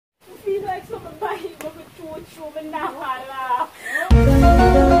Bye, go now.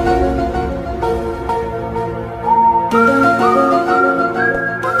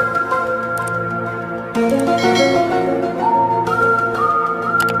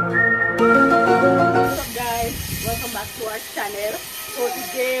 Welcome back to our channel. So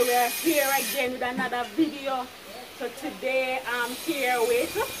today we are here again with another video. So today I'm here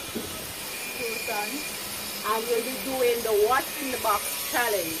with Ruth-Ann and we'll be doing the what's in the box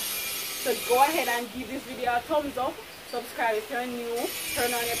challenge. So go ahead and give this video a thumbs up, subscribe if you're new,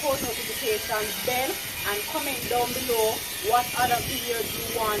 turn on your post notification bell, and comment down below what other videos you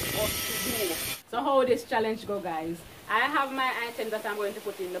want us to do. So how this challenge go, guys? I have my items that I'm going to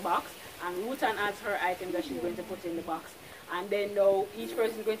put in the box, and Ruth-Ann has her items that she's going to put in the box. And then now each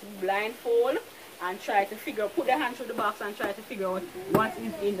person is going to blindfold and try to put their hand through the box and try to figure out what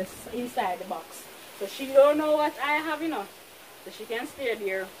is in the inside the box. So she don't know what I have, you know. So she can stay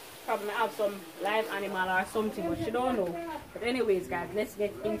there. Probably have some live animal or something, but she don't know. But anyways, guys, let's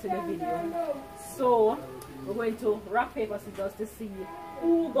get into the video. So we're going to rock, paper, scissors to see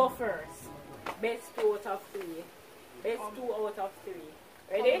who go first. Best 2 out of 3. Best 2 out of 3.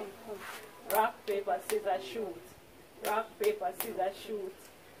 Ready? Rock, paper, scissors, shoot. Rock, paper, scissors, shoot.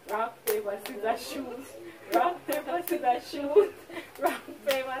 Rock, paper, scissors, shoot. Rock, paper, scissors, shoot. Rock,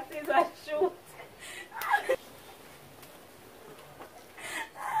 paper, scissors, shoot.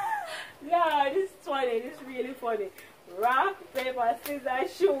 Yeah, this is funny. This is really funny. Rock, paper,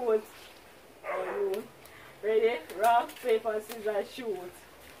 scissors, shoot. Oh, you ready? Rock, paper, scissors, shoot.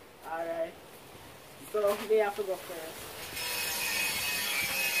 Alright. So they have to go first.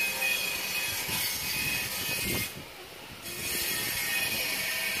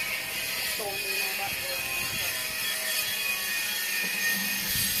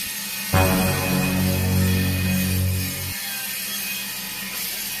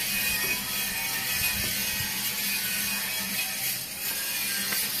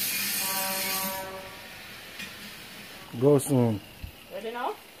 Go soon. Ready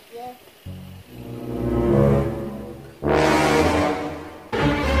now? Yeah.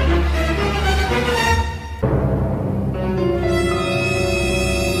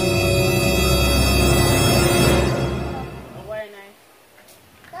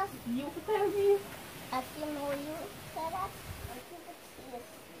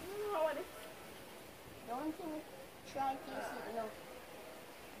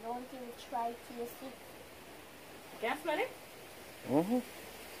 Try to use it. Can you smell it? Mm-hmm.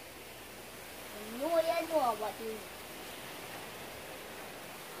 No, I know what it is.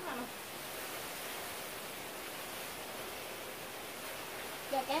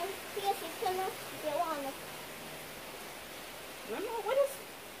 You can taste it, you know, if you want it. No, what is?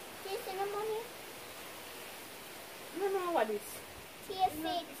 Taste it, mommy. No, what is? Taste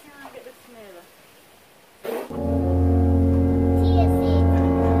it. I get the smell.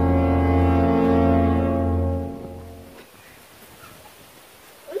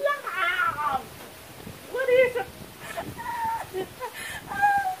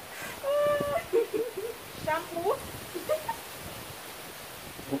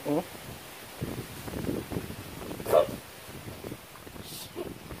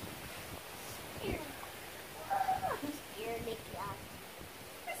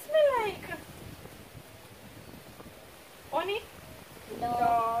 Monique?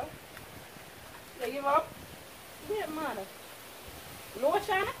 No. They give up? Yeah, man.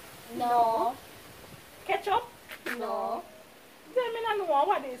 Lotion? No. Ketchup? No. Tell me not know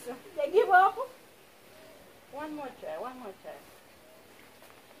what is. They give up? One more try.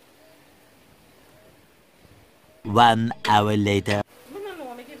 1 hour later. I don't know,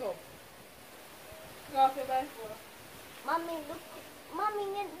 I give up. Go off your bed. Mommy, look. Mommy,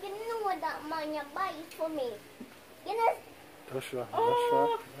 you know that man you buy it for me. You know? That's right.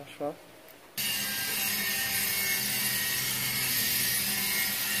 Oh. That's right.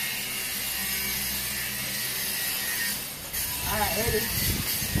 Alright, ready?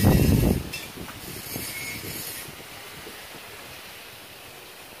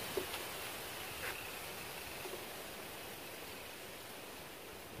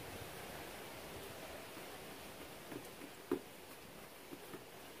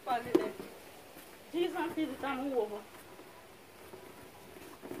 Pause it there. Jesus and feed it and move over.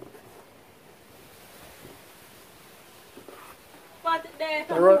 Pause it there,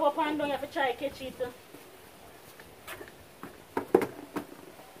 come move up and down, you have to try to catch it.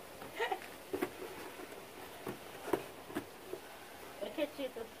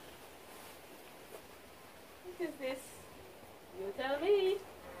 What is this? You tell me.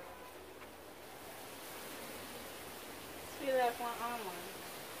 Feel like one almond.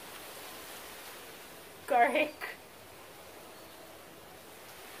 Correct.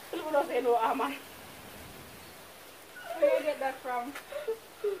 People don't say no, man. Where you get that from?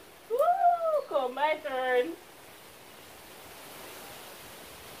 Woo! Come, my turn.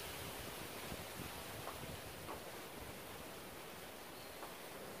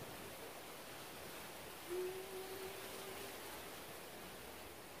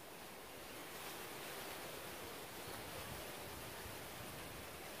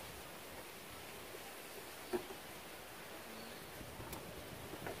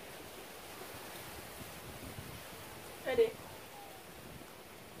 Ready?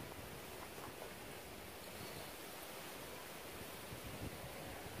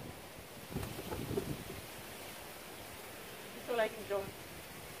 So like you jump.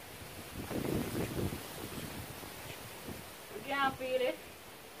 You can't feel it.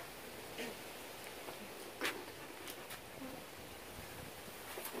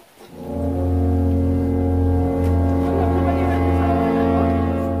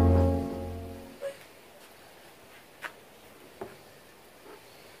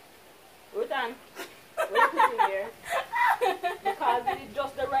 Ruth-Ann, we're putting here because it is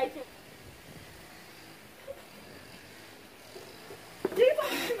just the right thing.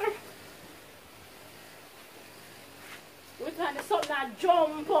 Ruth-Ann, there's something that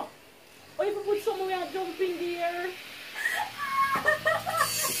jump. Or if you put somewhere and jump in there.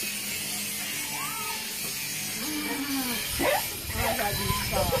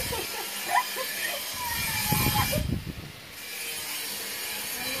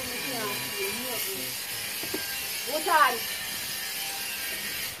 Ruth-Ann.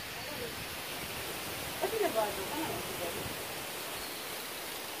 What's in the bottle?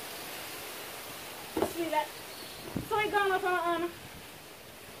 See that? So I gone up on.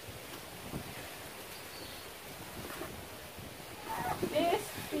 This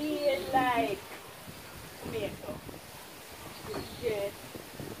feels like tomato. Yes.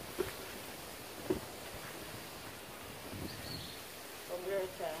 From your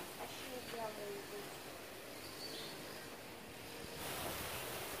side.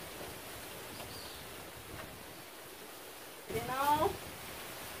 You know?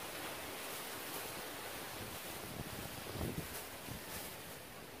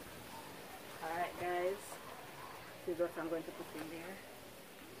 Alright guys, this is what I'm going to put in there.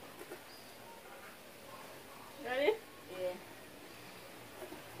 Ready? Yeah.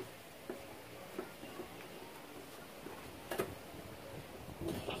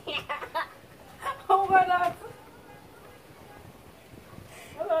 Oh my god!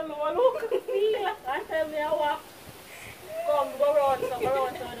 I don't know what look at me. I tell me I walk. Come, go round, so go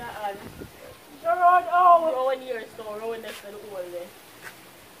round to the hand. Go round, oh! Row in here, so row in this to the hole there.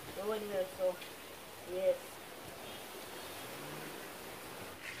 Row in here, so. Yes.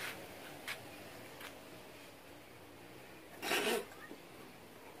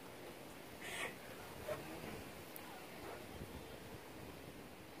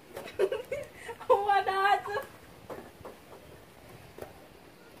 Oh my god!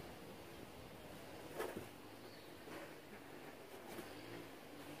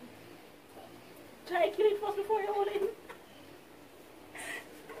 Try to kill it first before you hold it.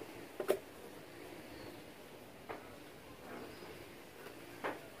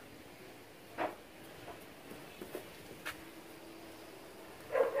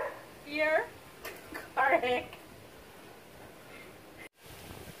 Here. Correct.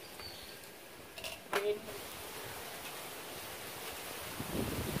 Good.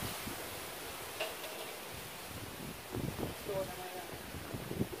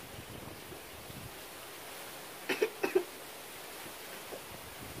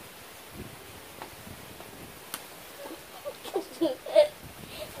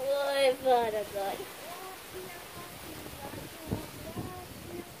 Oh, Father God.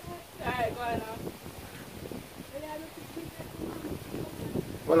 Alright, go ahead now.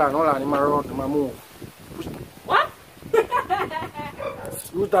 Hold on, in my road, in my move. What?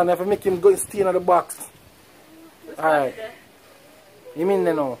 Ruth-Ann, if I make him go stay in the box. Alright. You mean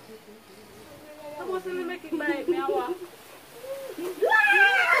they know? I wasn't making bite me, I walk.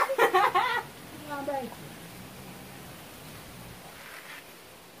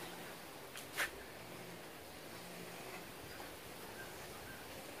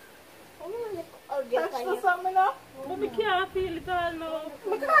 Touch for something now? But we can't feel it all now.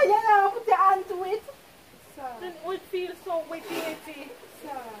 Because you know, put your hand to it. Then it would feel so wetty.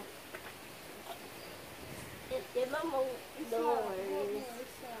 Your mama don't worry.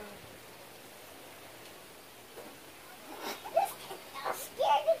 I'm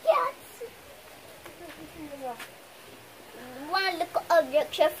scared of cats. One little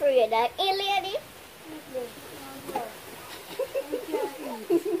object you're afraid of. Eh, lady?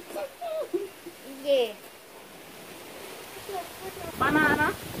 Yeah.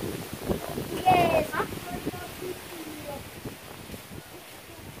 Banana? Yes. Huh?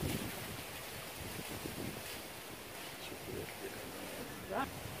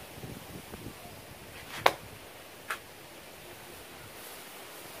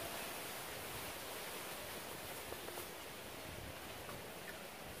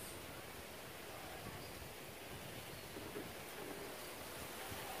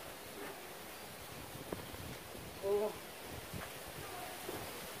 Oh.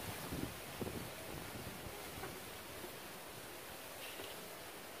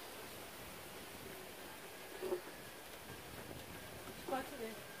 What's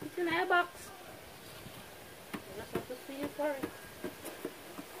it? It's in a box. I just have to see it for it.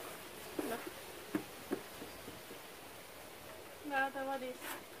 No. No, that's what it is.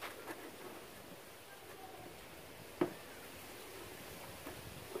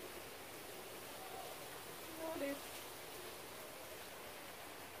 What is?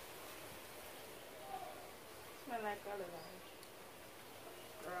 Smell like olive oil.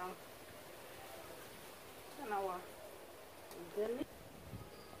 Wrong. I don't know what. Jelly.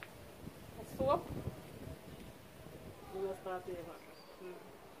 A soap. You must start here.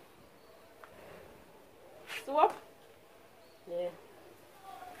 Soap? Yeah.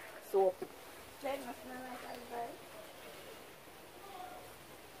 Soap. That must smell like olive oil.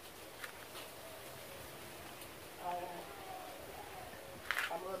 Alright.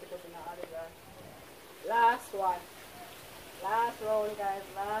 I'm going to be putting the olive oil. Last one. Last roll, guys.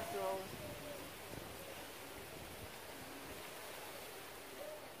 Last roll.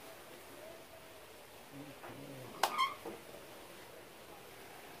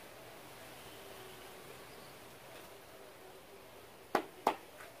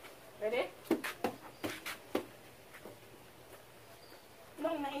 Ready?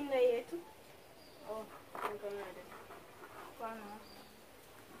 Long na inlay ito. Oh, I'm going ready. Paano?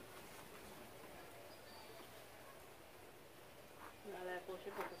 I like how she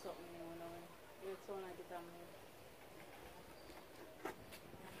put something in one of it. It's so like it on me.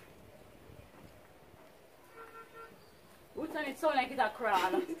 Ruth-Ann, it sound like it's a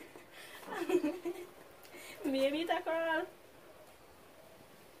crawl. Maybe it's a crawl.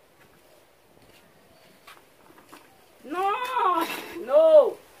 No!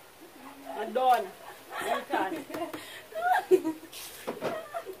 No! I'm done. Ruth-Ann.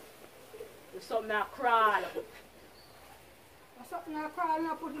 There's something that crawl. Something I cry and I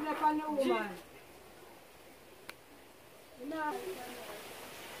put it up on the woman. No.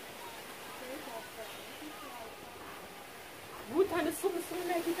 Ruth-Ann, there's something so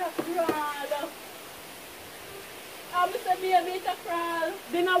like it's a crawl. I'm Mr. Baby, it's a crawl.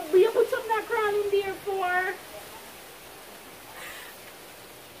 Then we put something that crawl in there for.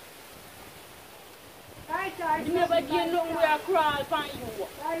 Right, You never get nothing where I crawl from you.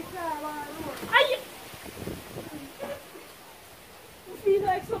 Right, Are you? I feel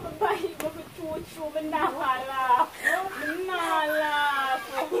like someone buying me with two children now. I laugh. Nah, laugh.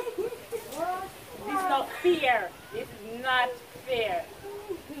 This is not fair. This is not fair.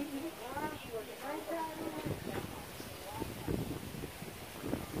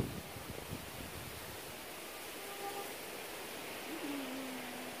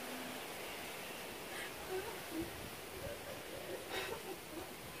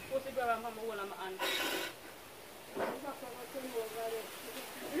 What's the grab from my hand?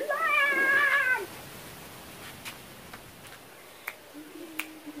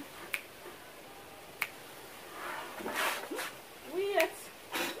 Wait.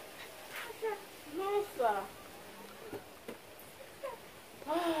 No, sir.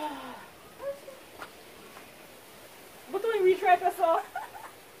 But when we try to saw,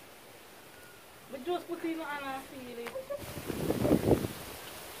 we just put in on and feel it.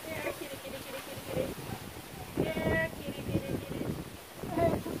 There, kitty, kitty, kitty, kitty, kitty. There, kitty, kitty, kitty.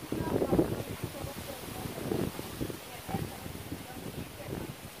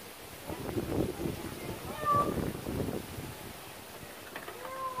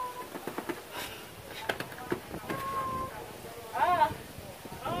 Ah,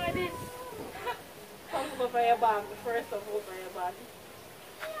 oh, it is. Come over your bag, the first of over your bag.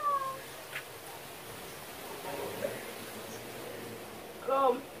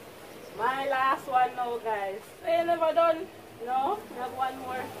 Come. My last one now, guys. Are you never done? No? We have one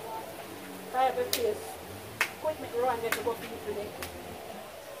more. Type of face. Quick, make Rohan get to go feed today.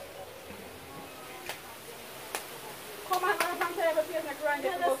 Come on, Rohan, type of face, make Rohan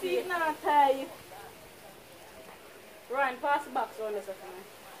get to go feed. Now tie. Rohan, pass the box on this for me.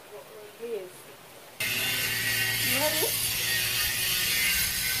 Please.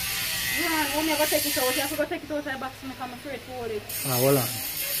 when you go take it out, you have to go take it out of the box and I'm afraid to hold it. Ah, hold on.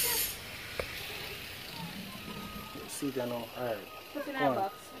 See that now. Alright. Put it in the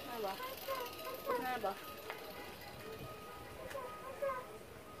box. Put it in the box.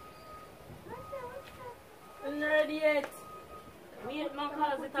 I'm not ready yet. Wait, my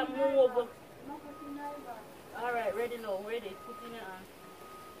closet and move. Alright, ready now. Ready. Put it in your hand.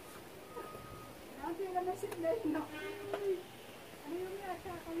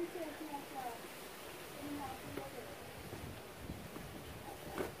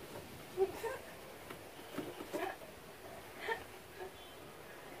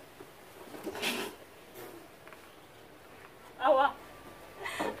 Awa.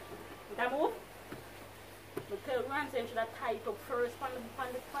 Can move? Look, Ruhan said should have tied up first on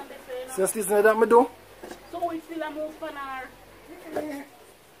the So this that me do? so we still a move on her.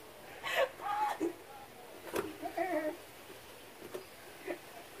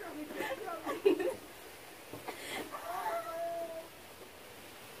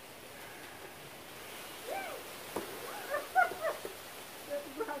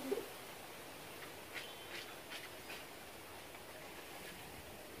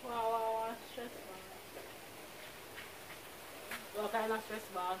 Wow, stress ball. What kind of stress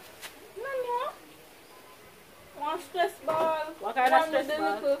ball? No. One stress ball. What kind of stress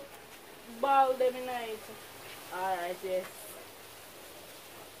ball? Little ball them in it. Alright, yes.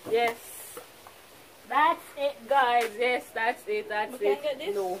 Yes. That's it, guys. Yes, that's it. That's We it. can get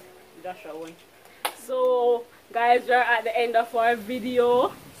this? No, just showing. So, guys, we're at the end of our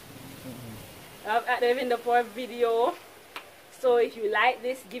video. At the end of our video. So, if you like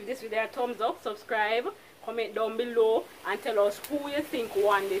this, give this video a thumbs up, subscribe, comment down below, and tell us who you think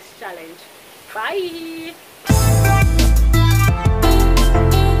won this challenge. Bye.